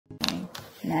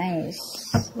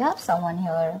Nice. You have someone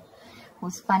here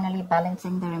who's finally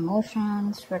balancing their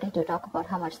emotions, ready to talk about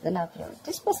how much they love you.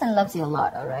 This person loves you a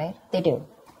lot, alright? They do.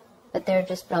 But they're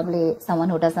just probably someone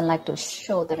who doesn't like to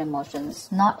show their emotions.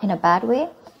 Not in a bad way,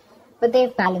 but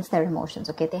they've balanced their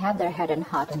emotions, okay? They have their head and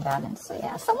heart in balance. So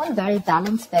yeah, someone very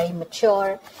balanced, very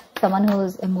mature, someone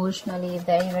who's emotionally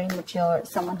very, very mature,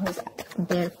 someone who's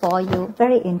there for you,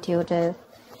 very intuitive,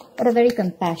 but a very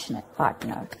compassionate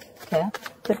partner, okay?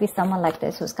 Could be someone like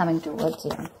this who's coming towards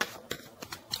you.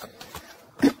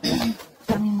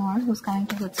 Tell me more. Who's coming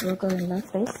towards Virgo in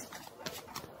love, please?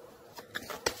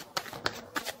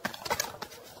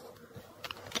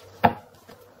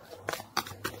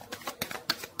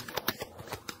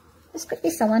 This could be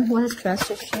someone who has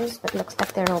trust issues, but looks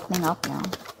like they're opening up now.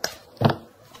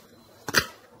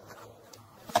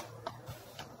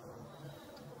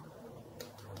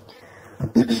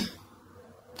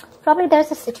 Probably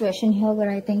there's a situation here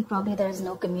where I think probably there is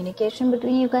no communication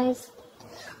between you guys.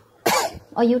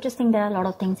 Or you just think there are a lot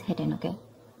of things hidden, okay?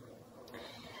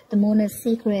 The moon is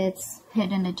secrets,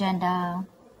 hidden agenda,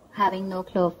 having no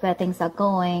clue of where things are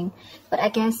going. But I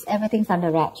guess everything's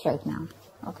under wraps right now,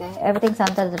 okay? Everything's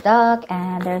under the dark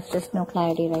and there's just no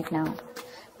clarity right now.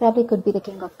 Probably could be the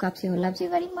King of Cups who loves you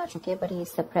very much, okay? But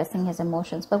he's suppressing his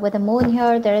emotions. But with the moon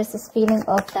here, there is this feeling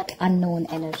of that unknown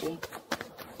energy.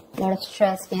 A lot of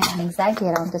stress, fear, and anxiety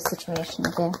around this situation,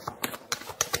 okay?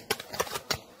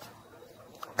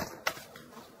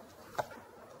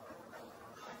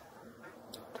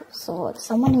 Swords.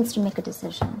 Someone needs to make a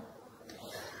decision.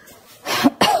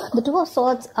 The Two of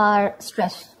Swords are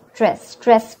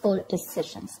stressful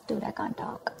decisions. Dude, I can't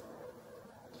talk.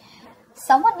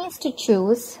 Someone needs to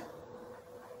choose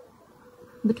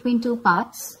between two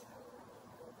paths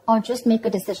or just make a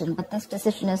decision. But this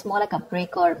decision is more like a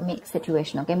break or make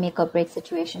situation, okay? Make or break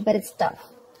situation, but it's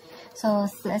tough. So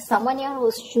there's someone here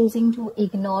who's choosing to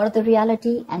ignore the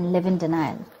reality and live in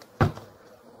denial.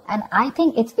 And I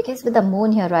think it's because with the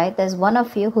moon here, right, there's one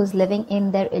of you who's living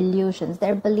in their illusions,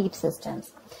 their belief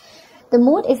systems. The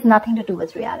moon is nothing to do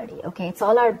with reality, okay? It's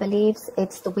all our beliefs.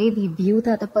 It's the way we view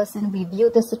the other person, we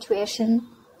view the situation.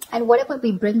 And whatever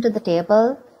we bring to the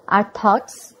table, our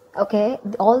thoughts, okay?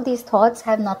 All these thoughts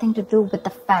have nothing to do with the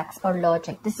facts or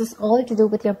logic. This is all to do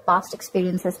with your past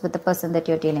experiences with the person that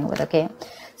you're dealing with, okay?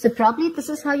 So probably this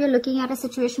is how you're looking at a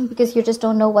situation because you just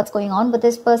don't know what's going on with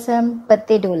this person, but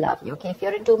they do love you, okay? If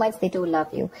you're in two minds, they do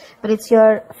love you. But it's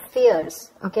your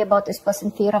fears, okay, about this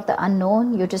person, fear of the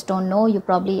unknown. You just don't know. You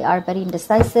probably are very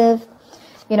indecisive,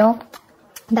 you know?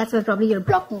 That's why probably you're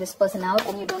blocking this person out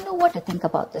and you don't know what to think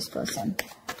about this person.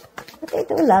 But they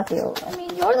do love you. I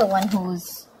mean, you're the one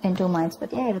who's in two minds.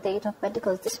 But yeah, the Eight of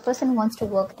Pentacles, this person wants to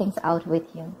work things out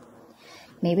with you.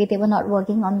 Maybe they were not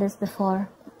working on this before.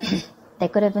 There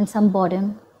could have been some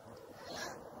boredom.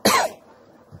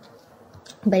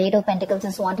 But Eight of Pentacles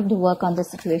is wanting to work on this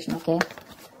situation, okay?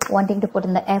 Wanting to put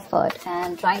in the effort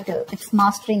and trying to, it's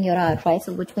mastering your art, right?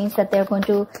 So which means that they're going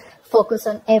to focus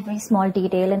on every small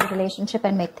detail in the relationship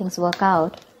and make things work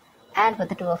out. And with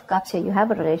the Two of Cups here, you have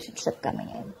a relationship coming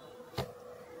in.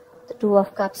 The Two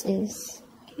of Cups is,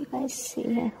 can you guys see?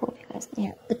 I hope you guys,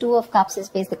 yeah. The Two of Cups is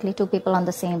basically two people on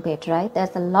the same page, right?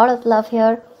 There's a lot of love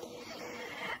here.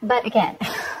 But again,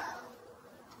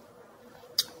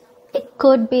 it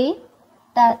could be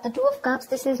that the Two of Cups,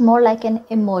 this is more like an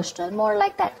emotional, more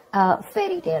like that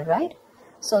fairy tale, right?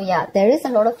 So yeah, there is a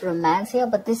lot of romance here,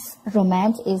 but this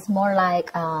romance is more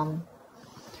like, how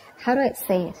do I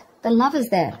say it? The love is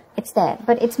there, it's there,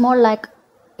 but it's more like,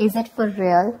 is it for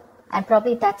real? And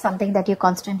probably that's something that you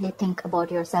constantly think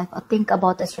about yourself or think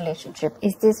about this relationship.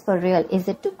 Is this for real? Is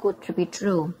it too good to be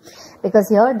true? Because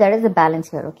here, there is a balance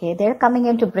here, okay? They're coming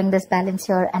in to bring this balance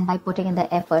here and by putting in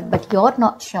the effort. But you're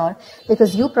not sure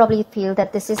because you probably feel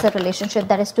that this is a relationship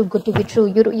that is too good to be true.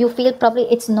 You feel probably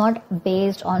it's not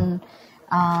based on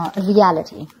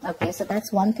reality, okay? So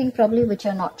that's one thing probably which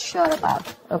you're not sure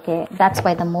about, okay? That's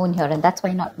why the moon here, and that's why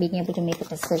you're not being able to make a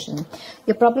decision.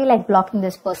 You're probably like blocking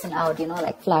this person out, you know,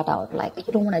 like flat out, like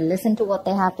you don't want to listen to what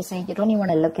they have to say. You don't even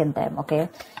want to look in them, okay?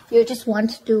 You just don't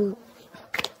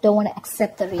want to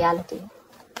accept the reality.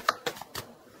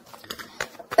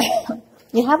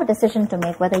 You have a decision to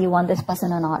make whether you want this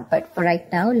person or not, but for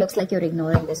right now, it looks like you're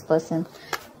ignoring this person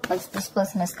because this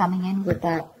person is coming in with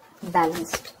that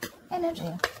balanced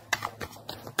energy.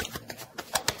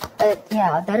 But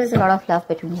yeah, there is a lot of love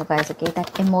between you guys, okay?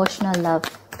 That emotional love,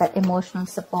 that emotional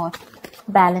support,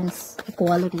 balance,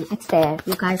 equality, it's there.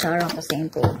 You guys are on the same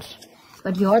page.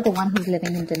 But you're the one who's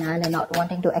living in denial and not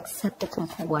wanting to accept the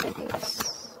truth for what it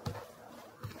is.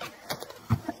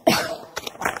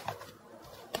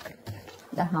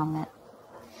 The Hermit.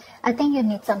 I think you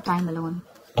need some time alone.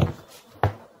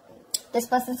 This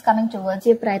person's coming towards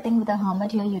you, but I think with the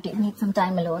Hermit here, you need some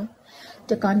time alone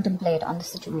to contemplate on the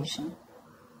situation.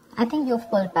 I think you've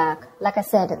pulled back. Like I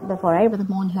said before, right, with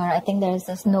the Moon here, I think there is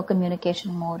this no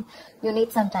communication mode. You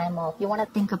need some time off. You want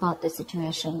to think about the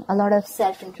situation. A lot of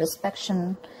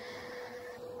self-introspection.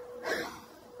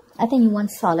 I think you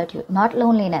want solitude, not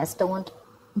loneliness. Don't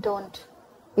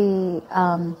be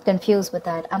confused with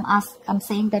that. I'm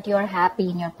saying that you're happy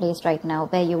in your place right now,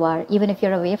 where you are. Even if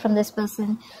you're away from this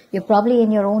person, you're probably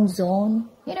in your own zone.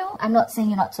 You know, I'm not saying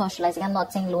you're not socializing. I'm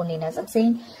not saying loneliness. I'm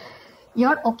saying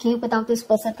you're okay without this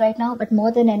person right now, but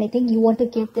more than anything, you want to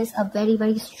give this a very,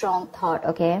 very strong thought,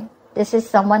 okay? This is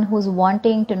someone who's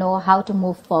wanting to know how to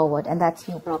move forward, and that's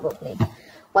you probably.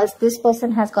 Whilst this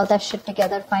person has got that shit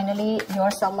together, finally,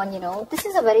 you're someone, you know, this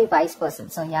is a very wise person.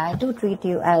 So yeah, I do treat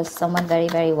you as someone very,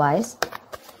 very wise.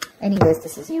 Anyways,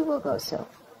 this is you, Virgo, so.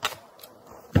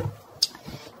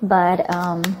 But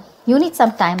you need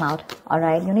some time out, all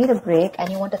right? You need a break, and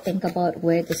you want to think about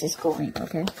where this is going,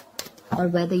 okay? Or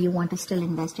whether you want to still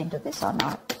invest into this or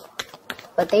not.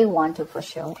 But they want to for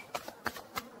sure.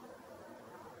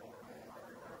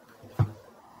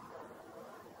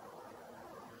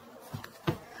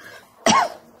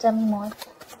 Tell me more.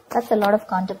 That's a lot of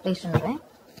contemplation, right?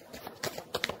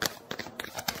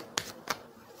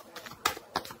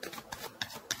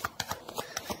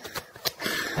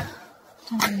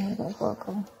 Tell me more,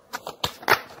 Virgo.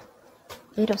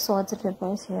 8 of Swords in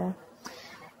reverse here.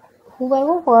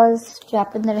 Whoever was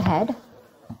trapped in their head,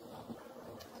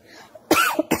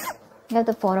 you have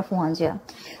the 4 of Wands here.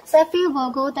 So I feel,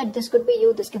 Virgo, that this could be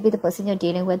you, this could be the person you're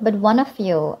dealing with, but one of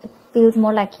you, it feels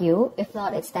more like you, if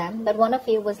not it's them, but one of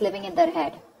you was living in their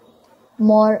head,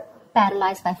 more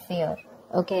paralyzed by fear,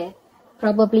 okay?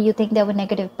 Probably you think there were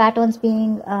negative patterns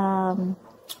being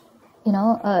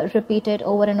repeated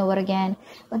over and over again.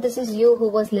 But this is you who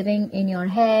was living in your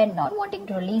head, not wanting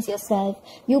to release yourself.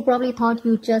 You probably thought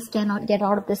you just cannot get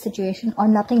out of this situation, or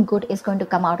nothing good is going to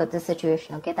come out of this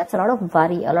situation. Okay, that's a lot of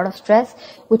worry, a lot of stress,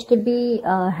 which could be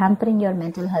hampering your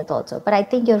mental health also. But I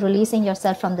think you're releasing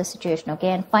yourself from this situation. Okay,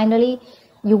 and finally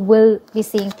you will be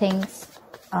seeing things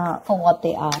for what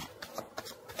they are.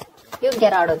 You'll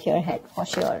get out of your head for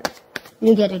sure.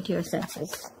 You'll get into your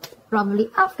senses. Probably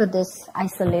after this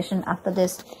isolation, after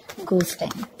this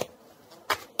ghosting.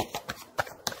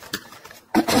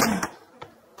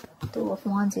 2 of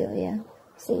Wands here, yeah.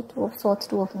 See, 2 of Swords,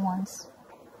 2 of Wands.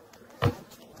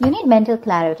 You need mental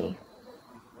clarity.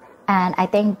 And I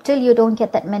think till you don't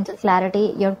get that mental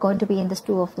clarity, you're going to be in this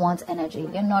 2 of Wands energy.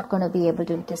 You're not going to be able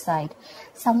to decide.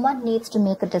 Someone needs to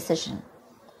make a decision.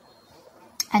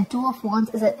 And 2 of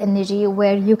Wands is an energy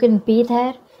where you can be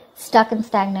there, stuck and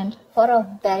stagnant for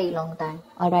a very long time,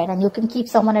 all right? And you can keep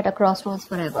someone at a crossroads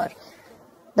forever.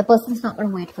 The person's not going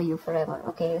to wait for you forever,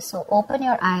 okay? So open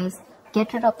your eyes,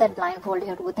 get rid of that blindfold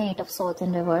here with the 8 of Swords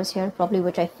in reverse here, probably,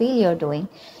 which I feel you're doing,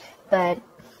 but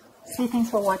see things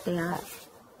for what they are.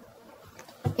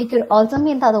 It could also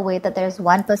mean the other way, that there's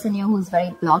one person here who's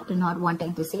very blocked and not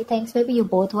wanting to see things. Maybe you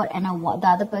both were, and the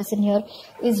other person here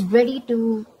is ready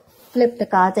to flip the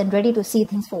cards and ready to see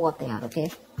things for what they are, okay?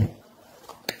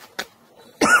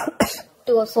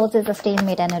 2 of Swords is the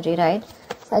stalemate energy, right?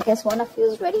 So I guess one of you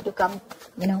is ready to come,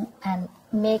 you know, and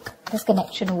make this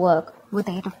connection work with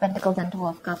the 8 of Pentacles and 2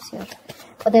 of Cups here.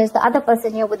 But there's the other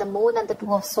person here with the Moon and the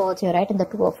 2 of Swords here, right? And the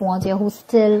 2 of Wands here, who's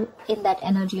still in that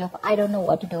energy of, I don't know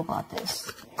what to do about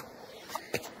this.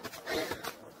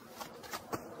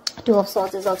 2 of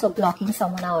Swords is also blocking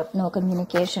someone out, no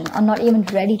communication, or not even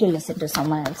ready to listen to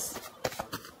someone else.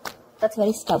 That's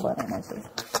very stubborn energy.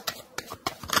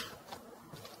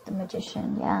 The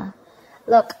Magician, yeah.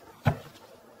 Look,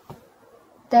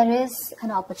 there is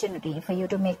an opportunity for you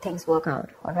to make things work out,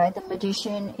 all right? The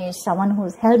Magician is someone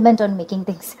who's hell-bent on making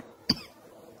things.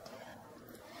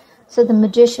 So the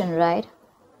Magician, right?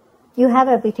 You have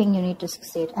everything you need to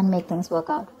succeed and make things work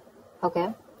out,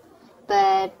 okay?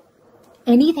 But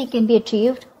anything can be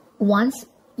achieved once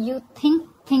you think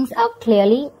things out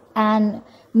clearly and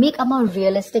make a more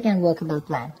realistic and workable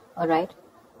plan, all right?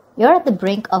 You're at the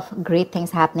brink of great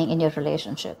things happening in your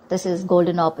relationship. This is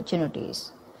golden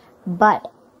opportunities.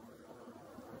 But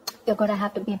you're going to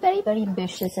have to be very, very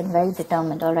ambitious and very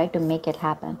determined, all right, to make it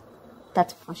happen.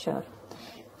 That's for sure.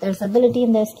 There's ability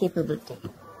and there's capability.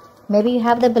 Maybe you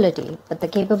have the ability, but the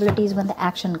capability is when the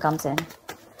action comes in.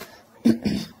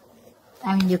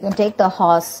 I mean, you can take the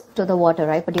horse to the water,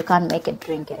 right? But you can't make it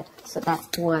drink it. So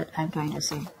that's what I'm trying to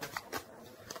say.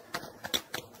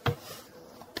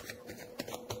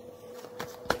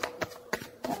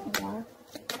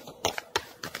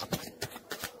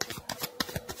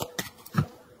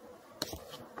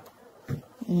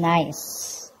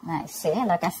 Nice. Nice. See,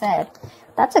 like I said,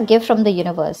 that's a gift from the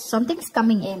universe. Something's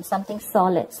coming in, something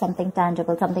solid, something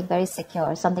tangible, something very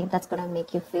secure, something that's going to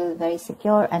make you feel very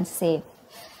secure and safe.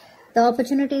 The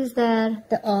opportunity is there,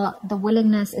 the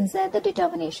willingness is there, the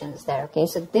determination is there. Okay,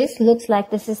 so this looks like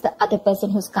this is the other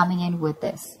person who's coming in with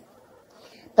this.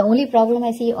 The only problem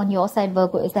I see on your side,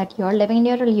 Virgo, is that you're living in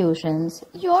your illusions.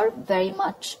 You're very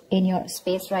much in your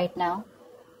space right now.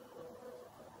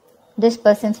 This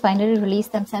person's finally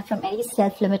released themselves from any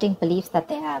self-limiting beliefs that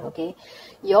they have, okay?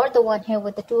 You're the one here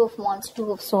with the Two of Wands,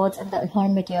 Two of Swords, and the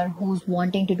Hermit here who's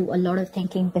wanting to do a lot of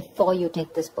thinking before you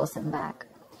take this person back.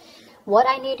 What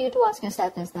I need you to ask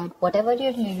yourself is that whatever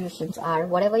your illusions are,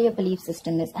 whatever your belief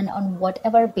system is, and on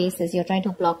whatever basis you're trying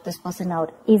to block this person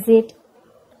out, is it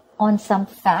on some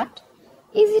fact?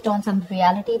 Is it on some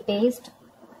reality-based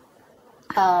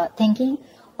thinking?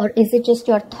 Or is it just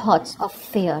your thoughts of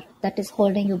fear that is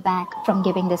holding you back from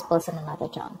giving this person another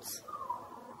chance?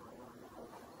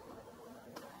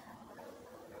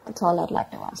 That's all I'd like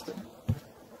to ask you.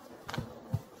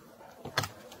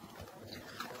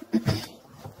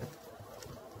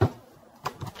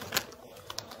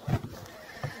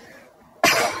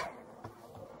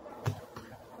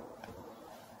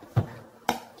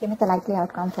 Give me the likely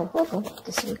outcome for Virgo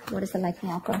this week. What is the likely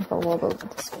outcome for Virgo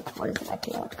this week? What is the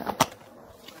likely outcome?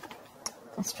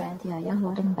 The strength, yeah, you're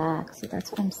holding back. See,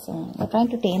 that's what I'm saying. You're trying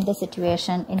to tame the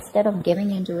situation. Instead of giving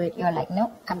into it, you're like,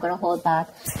 no, I'm going to hold back.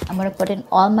 I'm going to put in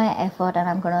all my effort and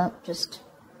I'm going to just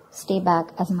stay back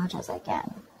as much as I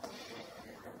can.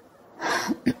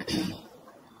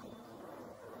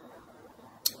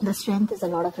 The strength is a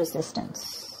lot of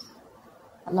resistance.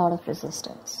 A lot of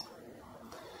resistance.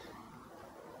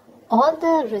 All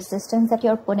the resistance that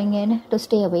you're putting in to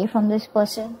stay away from this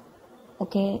person,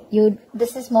 okay,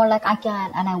 this is more like I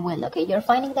can and I will, okay? You're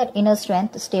finding that inner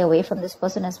strength to stay away from this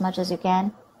person as much as you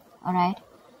can, all right?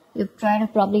 You're trying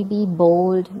to probably be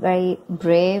bold, very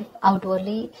brave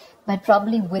outwardly, but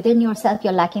probably within yourself,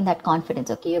 you're lacking that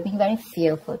confidence, okay? You're being very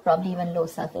fearful, probably even low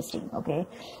self-esteem, okay?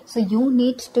 So you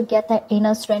need to get that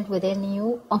inner strength within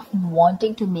you of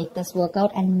wanting to make this work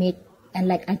out and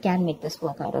like, I can make this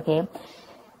work out, okay?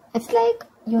 It's like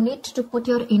you need to put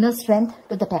your inner strength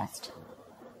to the test.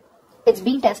 It's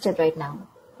being tested right now,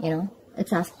 you know.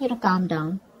 It's asking you to calm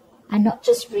down and not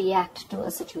just react to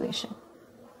a situation.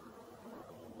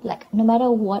 Like, no matter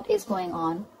what is going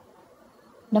on,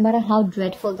 no matter how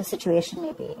dreadful the situation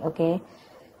may be, okay,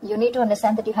 you need to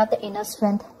understand that you have the inner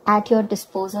strength at your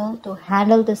disposal to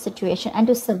handle the situation and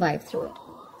to survive through it.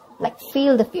 Like,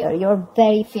 feel the fear. You're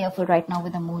very fearful right now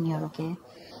with the moon here, okay?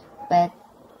 But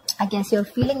I guess you're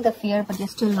feeling the fear, but you're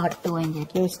still not doing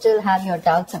it. You still have your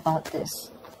doubts about this.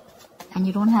 And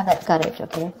you don't have that courage,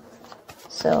 okay?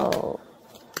 So,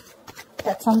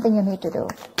 that's something you need to do.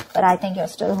 But I think you're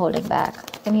still holding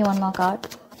back. Give me one more card.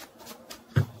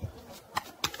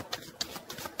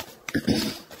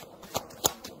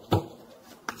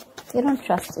 You don't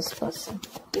trust this person.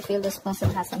 You feel this person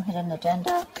has some hidden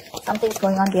agenda. Something's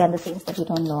going on behind the scenes that you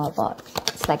don't know about.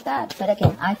 It's like that. But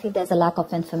again, I feel there's a lack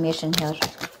of information here.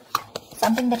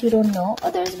 Something that you don't know,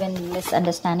 or there's been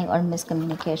misunderstanding or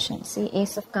miscommunication. See,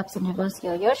 Ace of Cups in reverse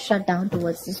here. You're shut down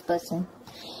towards this person.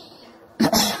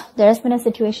 There has been a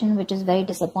situation which is very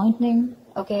disappointing.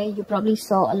 Okay, you probably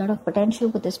saw a lot of potential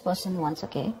with this person once,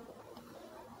 okay?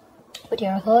 But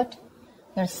you're hurt,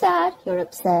 you're sad, you're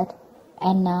upset,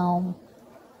 and now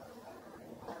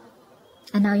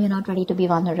you're not ready to be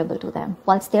vulnerable to them.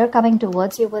 Whilst they're coming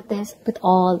towards you with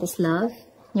all this love,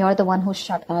 you're the one who's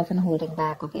shut off and holding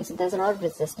back, okay? So there's a lot of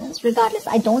resistance. Regardless,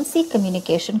 I don't see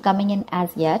communication coming in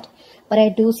as yet, but I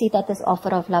do see that this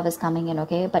offer of love is coming in,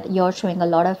 okay? But you're showing a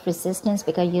lot of resistance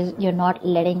because you're not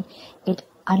letting it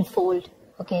unfold,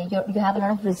 okay? You have a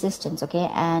lot of resistance, okay?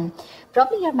 And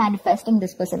probably you're manifesting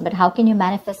this person, but how can you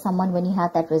manifest someone when you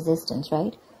have that resistance,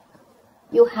 right?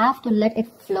 You have to let it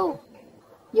flow.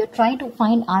 You're trying to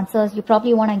find answers. You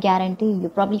probably want a guarantee. You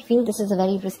probably feel this is a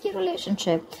very risky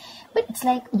relationship. But it's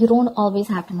like you don't always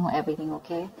have to know everything,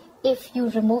 okay? If you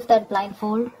remove that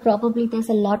blindfold, probably there's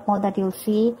a lot more that you'll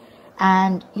see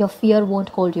and your fear won't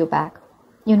hold you back.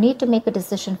 You need to make a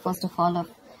decision, first of all, of,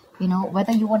 you know,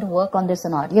 whether you want to work on this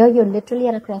or not. You're literally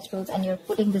at a crossroads and you're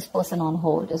putting this person on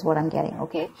hold is what I'm getting,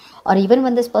 okay? Or even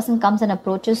when this person comes and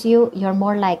approaches you, you're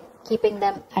more like keeping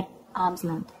them at arm's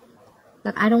length.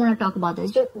 Look, I don't want to talk about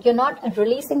this. You're not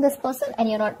releasing this person and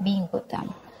you're not being with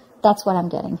them. That's what I'm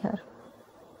getting here.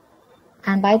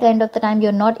 And by the end of the time,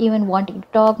 you're not even wanting to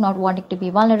talk, not wanting to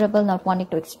be vulnerable, not wanting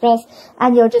to express,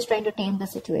 and you're just trying to tame the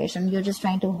situation. You're just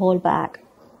trying to hold back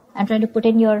and trying to put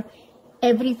in your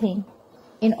everything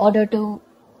in order to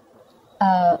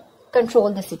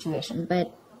control the situation,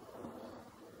 but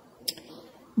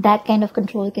that kind of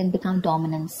control can become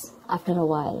dominance after a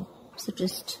while. So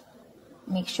just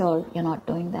make sure you're not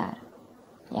doing that.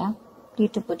 Yeah, you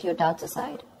need to put your doubts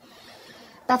aside.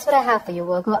 That's what I have for you,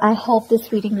 Virgo. I hope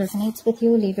this reading resonates with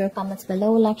you. Leave your comments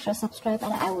below, like, share, subscribe,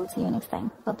 and I will see you next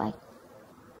time. Bye-bye.